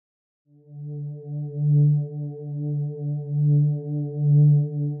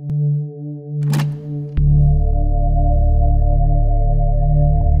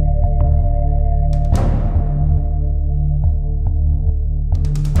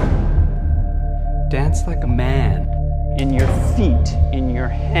Dance like a man. In your feet, in your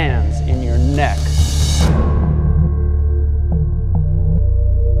hands, in your neck.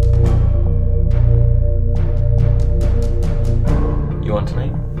 You on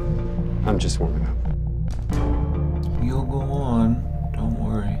tonight? I'm just warming up. You'll go on, don't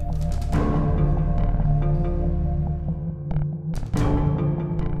worry.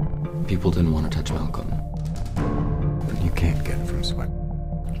 People didn't want to touch Malcolm. But you can't get from sweat,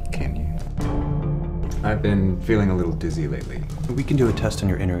 can you? I've been feeling a little dizzy lately. We can do a test on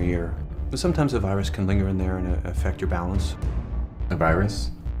your inner ear. But sometimes a virus can linger in there and affect your balance. A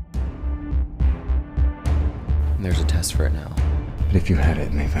virus? There's a test for it now. But if you had it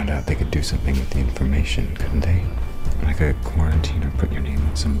and they found out, they could do something with the information, couldn't they? Like a quarantine or put your name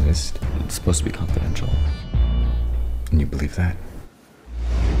on some list. It's supposed to be confidential. And you believe that?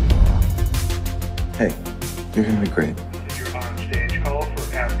 Hey, you're gonna be great. This is your on-stage call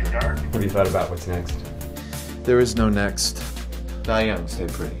for After Dark. What have you thought about what's next? There is no next. Die young, stay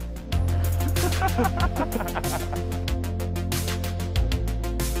pretty. I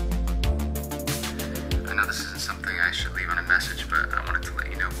know this isn't something I should leave on a message, but I wanted to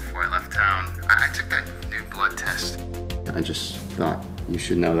let you know before I left town. I took that new blood test. I just thought you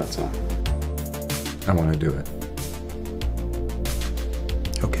should know, that's all. I want to do it.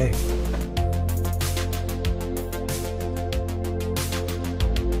 Okay.